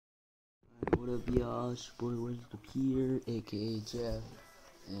What up, y'all? It's your boy Westbrook here, aka Jeff.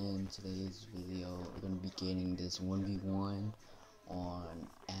 In today's video, we're gonna be getting this 1v1 on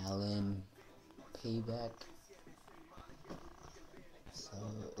Allen Payback. So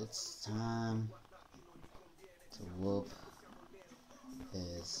it's time to whoop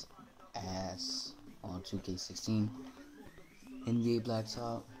his ass on 2K16 NBA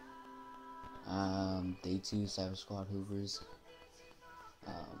Blacktop. Day 2 Cyber Squad Hoovers.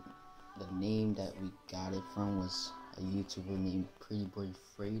 The name that we got it from was a YouTuber named Pretty Boy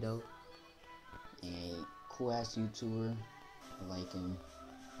Fredo. A cool ass YouTuber. I like him.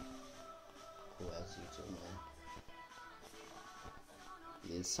 Cool ass YouTuber, man.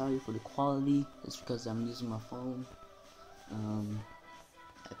 Yeah, sorry for the quality. It's because I'm using my phone.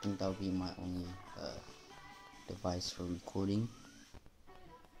 I think that'll be my only device for recording.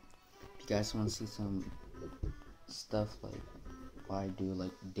 If you guys want to see some stuff like I do,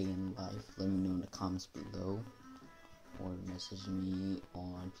 like day in life, let me know in the comments below, or message me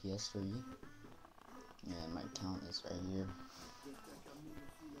on PS3, and my account is right here.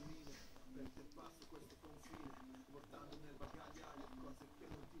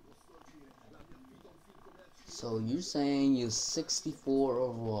 So you're saying you're 64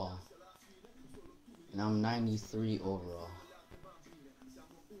 overall, and I'm 93 overall.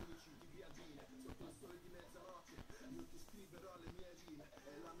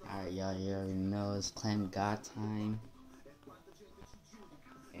 Alright, y'all, you already know it's Claim God time.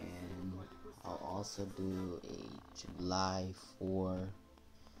 And I'll also do a July 4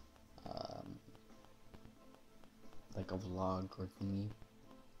 like a vlog or thingy.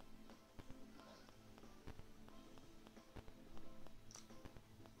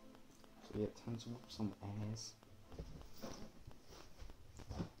 So yeah, time to whoop some ass.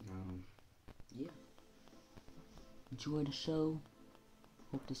 Yeah. Enjoy the show.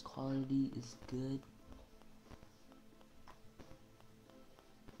 Hope this quality is good.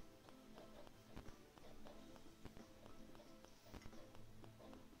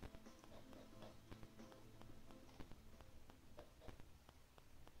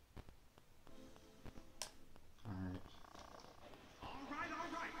 Alright.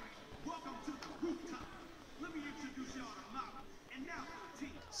 Welcome to the rooftop. Let me introduce y'all to Mama. And now the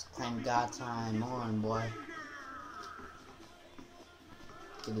team. It's Claim God time on, boy.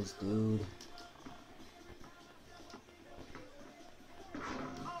 Look at this dude.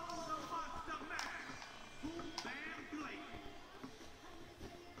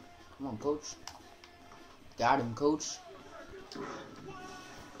 Come on, coach. Got him, coach.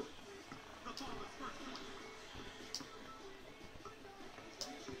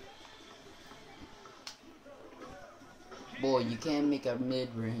 Boy, you can't make a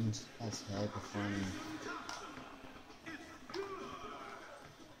mid-range. That's hella funny.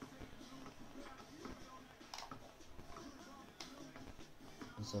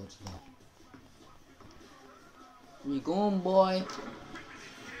 What's up to that? Where you going, boy?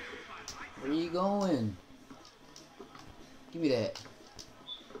 Where you going? Give me that.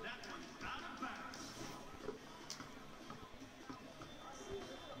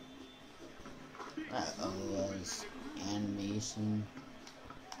 That's animation.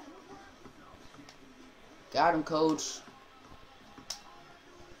 Got him, coach.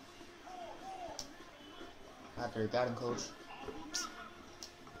 Out there, got him, coach.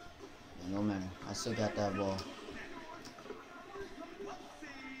 No matter, I still got that ball.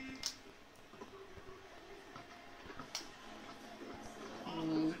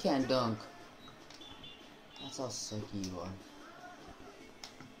 You can't dunk. That's how sucky you are.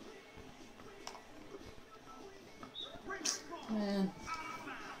 Man,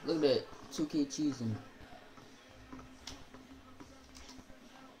 look at that 2K cheesing.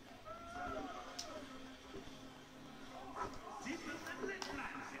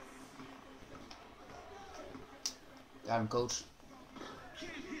 Got him, coach.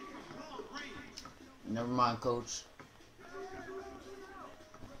 Never mind, coach.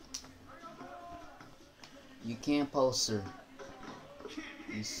 You can't post her.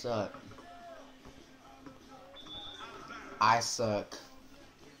 You suck. I suck.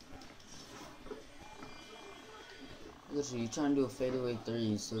 Literally, you're trying to do a fadeaway 3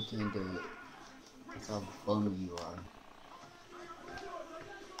 and you still can't do it. That's how bummed you are.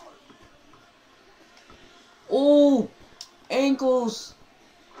 Oh! Ankles!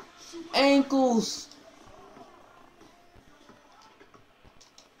 Ankles!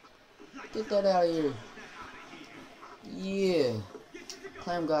 Get that out of here. Yeah.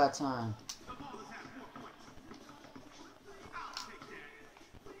 Claim God time.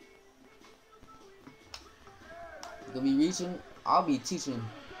 You gonna be reaching? I'll be teaching.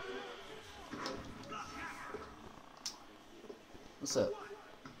 What's up?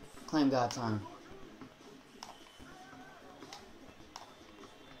 Claim God time.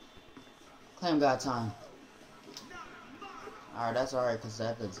 Claim God time. Alright, that's alright, because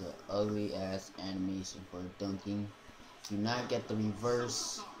that is an ugly ass animation for dunking. Do not get the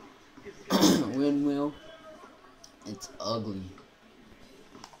reverse windmill. It's ugly.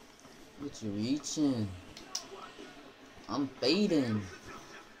 What you reaching? I'm fading.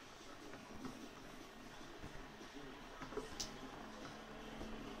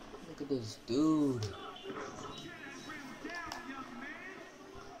 Look at this dude.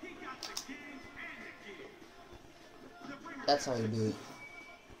 That's how you do it.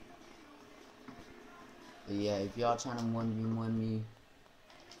 But yeah, if y'all trying to 1v1 me,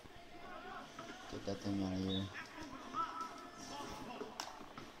 get that thing out of here.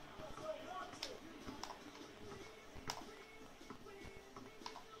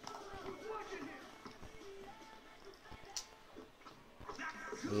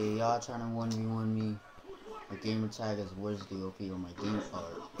 Yeah, y'all trying to 1v1 me. My gamer tag is where's the OP on my game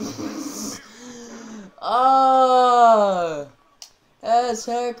card. Ah, that's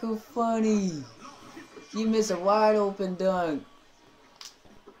hecka funny. You miss a wide open dunk.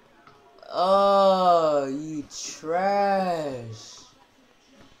 Oh, you trash.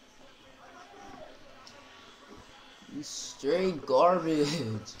 You straight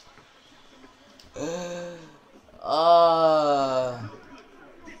garbage. Why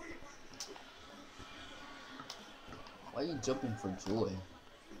are you jumping for joy?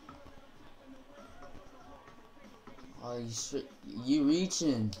 Oh, you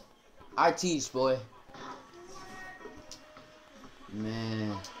reaching. I teach, boy.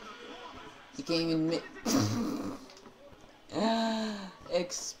 Man. He can't even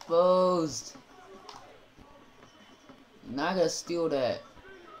exposed. Not gonna steal that.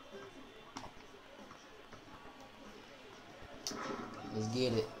 Let's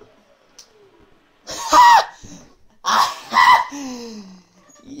get it.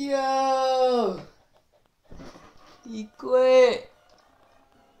 Yo! He quit.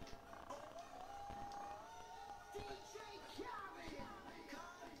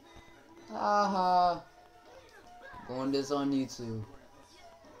 Haha. Going this on YouTube.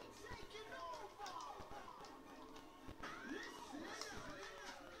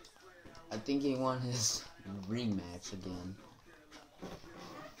 I think he won his rematch again.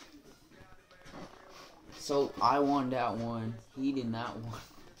 So I won that one. He did not win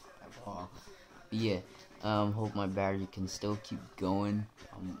at all. But yeah. Hope my battery can still keep going.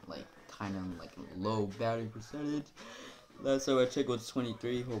 I'm like kind of like a low battery percentage. Last time I checked was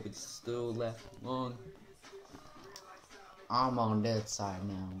 23. Hope it's still left long. I'm on that side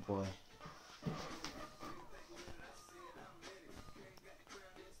now, boy.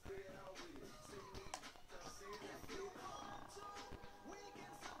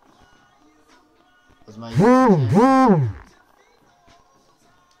 Was my gamer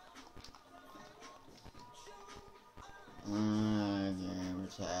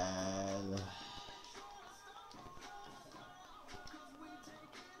tag.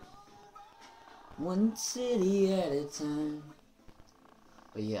 One city at a time.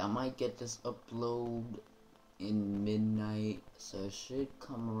 But yeah, I might get this upload in midnight, so it should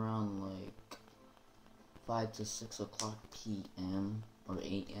come around like 5 to 6 o'clock p.m. or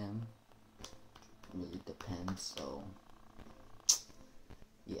a.m. Really depends. So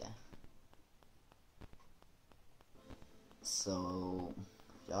yeah. So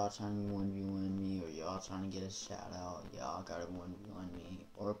y'all trying to 1v1 me, or y'all trying to get a shout out, y'all gotta 1v1 me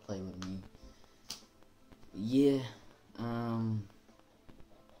or play with me. Yeah.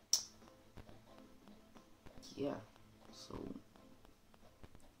 Yeah. So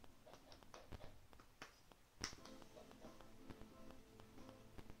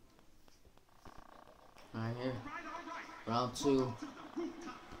right here, round 2.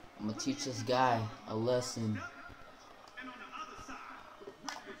 I'm gonna teach this guy a lesson.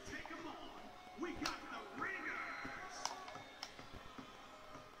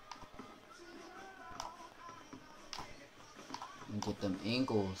 And get them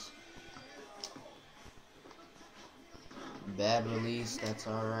ankles. Bad release, that's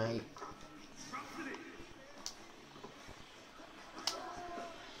alright.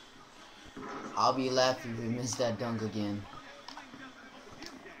 I'll be laughing if we miss that dunk again.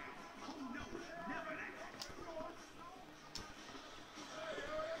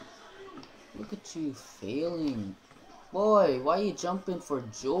 Look at you failing. Boy, why are you jumping for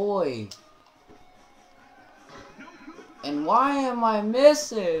joy? And why am I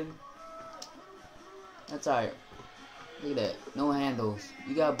missing? That's alright. Look at that. No handles.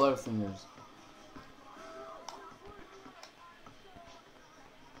 You got butterfingers.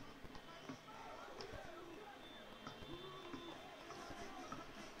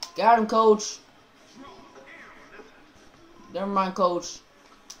 Got him, coach. Never mind, coach.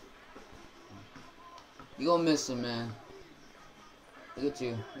 You gonna miss him, man. Look at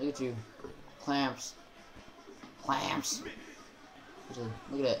you. Look at you. Clamps. Clamps.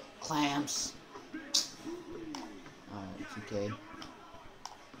 Look at that. Clamps. Alright, okay.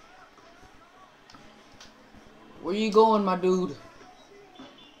 Where you going, my dude?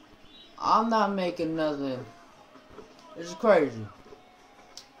 I'm not making nothing. This is crazy.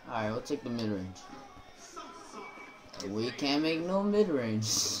 Alright, we'll take the mid-range. We can't make no mid-range.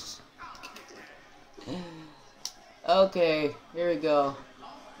 Okay, here we go.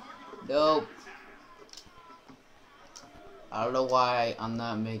 Nope. I don't know why I'm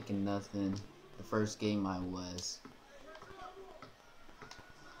not making nothing. The first game I was.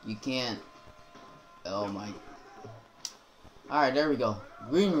 You can't. Oh my. Alright, there we go.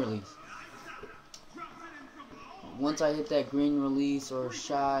 Green release. Once I hit that green release or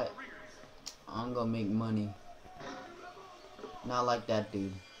shot, I'm gonna make money. Not like that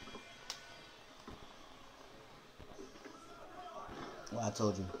dude. Well, I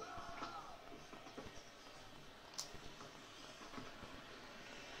told you.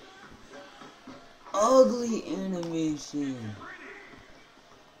 Ugly animation.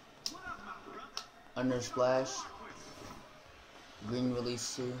 Under splash. Green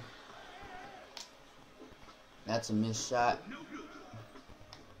release 2. That's a missed shot.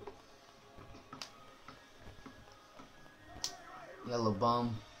 Yellow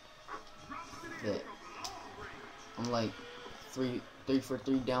bum. Yeah. I'm like 3 for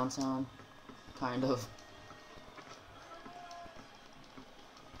 3 downtown. Kind of.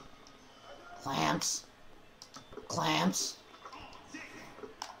 Clamps. Clamps.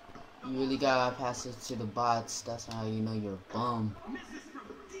 You really gotta pass it to the bots. That's how you know you're a bum.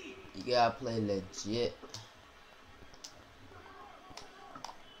 You gotta play legit.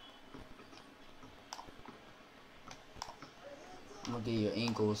 I'm gonna get your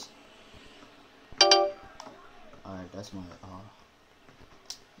ankles. Alright, that's my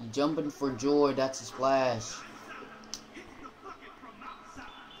you jumping for joy, that's a splash.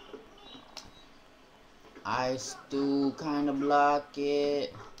 I still kinda block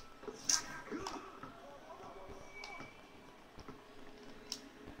it.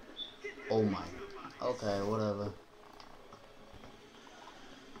 Oh my. Okay, whatever.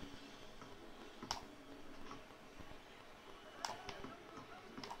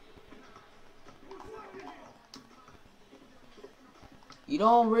 You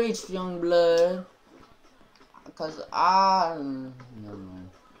don't reach, young blood. Cause never mind.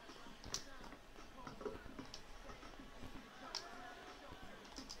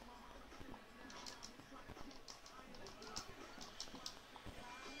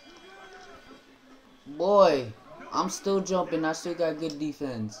 Boy, I'm still jumping. I still got good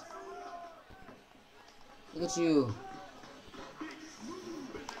defense. Look at you.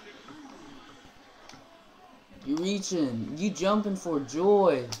 You reaching. You jumping for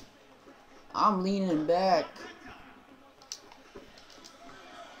joy. I'm leaning back.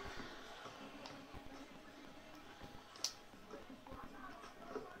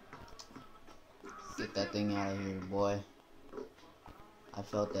 Get that thing out of here, boy. I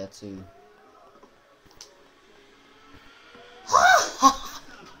felt that too.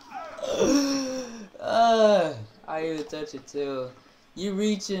 I even touch it too. You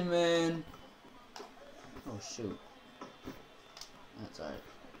reaching, man. Oh shoot. That's alright.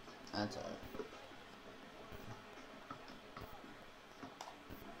 That's alright.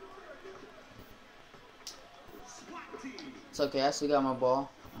 It's okay, I still got my ball.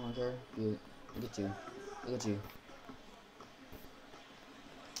 I don't care. Good. Look at you. Look at you.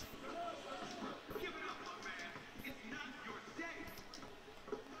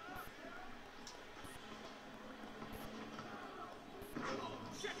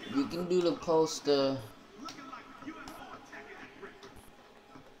 You can do the poster.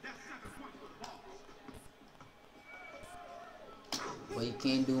 But you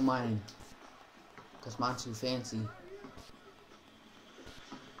can't do mine. Cause mine's too fancy.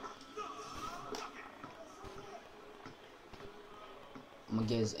 I'm gonna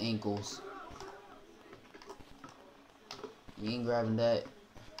get his ankles. You ain't grabbing that.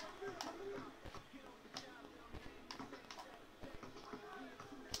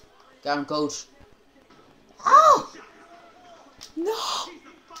 Got him, coach. Oh! No!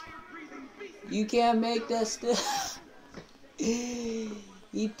 You can't make that stuff.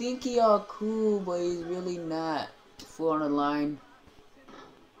 You think he all cool, but he's really not. Full on the line.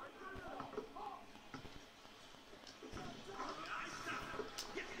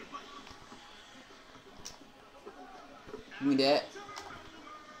 Give me that.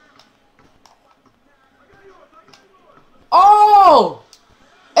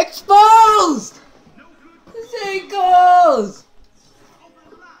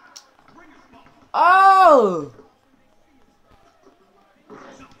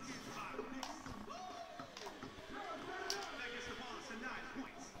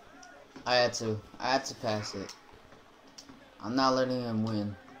 I had to pass it. I'm not letting him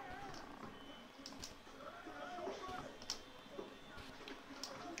win.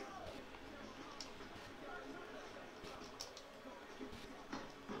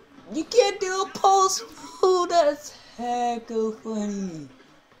 You can't do a post move. That's hecka funny.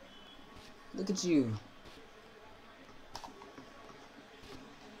 Look at you.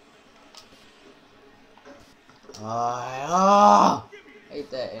 Hate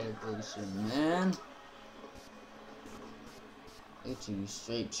that animation, man. Look at you,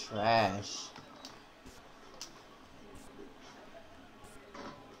 straight trash.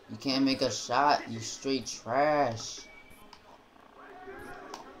 You can't make a shot, you straight trash.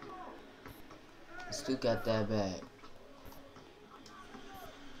 I still got that back.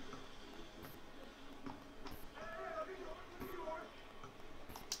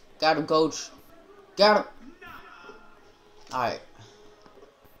 Got him, coach. Got him. Alright.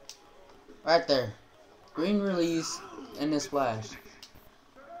 Right there. Green release and the splash.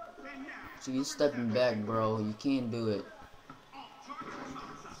 So you stepping back, bro. You can't do it.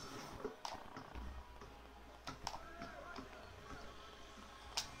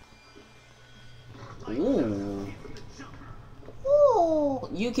 Ooh. Ooh.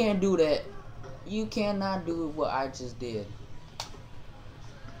 You can't do that. You cannot do what I just did.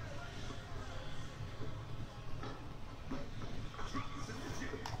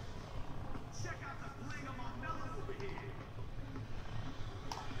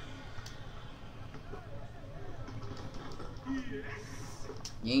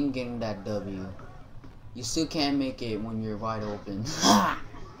 You ain't getting that W. You still can't make it when you're wide open.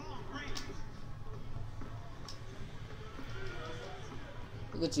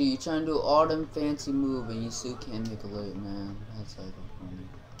 Look at you, you trying to do all them fancy moves and you still can't make a layup, man. That's like funny.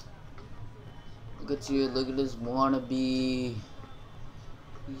 Look at you, look at this wannabe.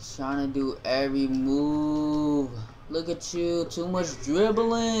 He's trying to do every move. Look at you, too much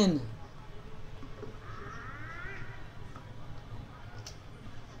dribbling.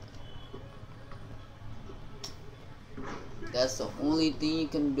 That's the only thing you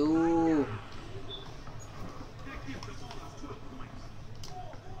can do.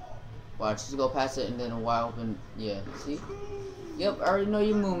 Watch, just go past it and then a wide open. Yeah, see? Yep, I already know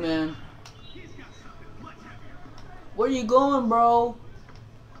your move, man. Where you going, bro?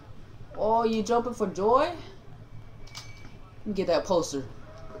 Oh, you jumping for joy? Let me get that poster.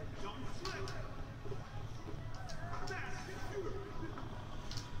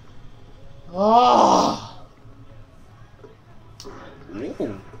 Oh!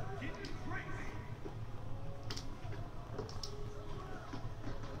 Ooh.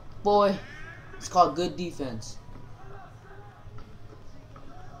 Boy, it's called good defense.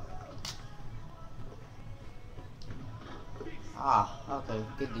 Okay,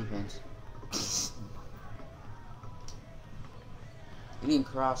 good defense. You didn't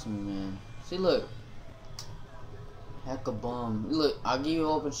cross me, man. See, look. Heck a bum. Look, I'll give you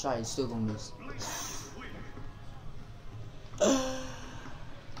an open shot, you still gonna miss.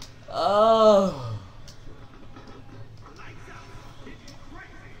 Oh.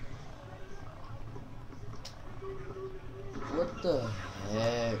 What the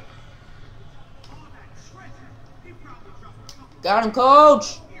heck? Got him,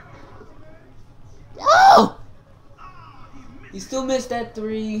 coach! No! He still missed that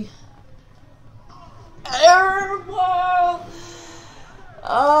three. Airball!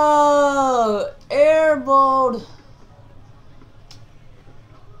 Oh, airball!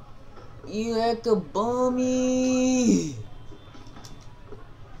 You heck a bummy!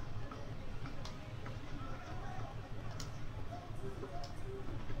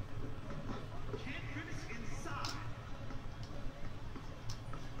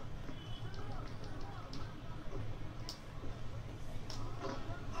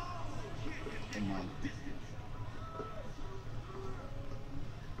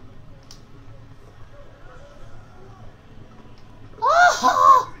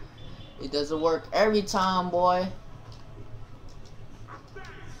 It doesn't work every time, boy.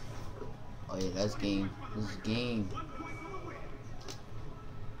 Oh yeah, that's game. This is game.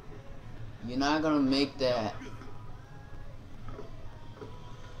 You're not gonna make that.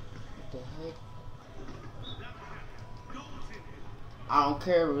 What the heck? I don't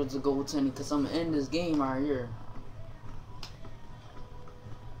care if it's a goaltending, because I'm gonna end this game right here.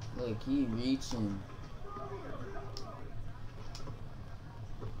 Look, he reaching.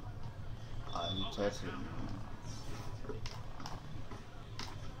 Oh, he touched it.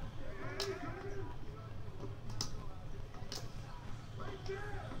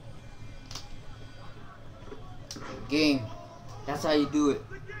 Game. That's how you do it.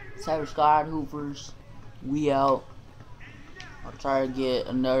 Cyber Squad Hoopers, we out. I'll try to get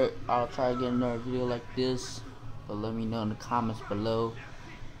another video like this, but let me know in the comments below.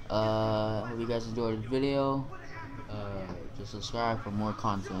 Hope you guys enjoyed the video. Just subscribe for more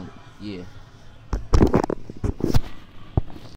content. Yeah.